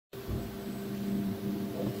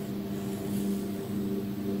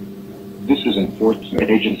This is enforcement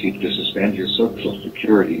agency to suspend your social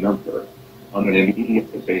security number on an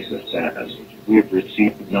immediate basis as we have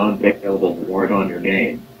received non-bailable warrant on your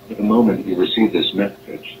name. At the moment you receive this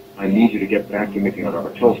message, I need you to get back to me on our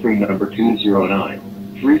toll-free number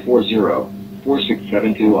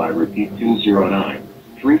 209-340-4672. I repeat,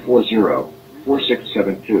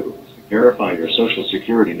 209-340-4672. Verify your social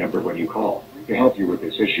security number when you call. To help you with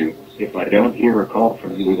this issue, if I don't hear a call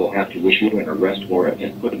from you, we will have to issue an arrest warrant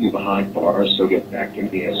and put you behind bars, so get back to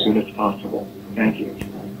me as soon as possible. Thank you.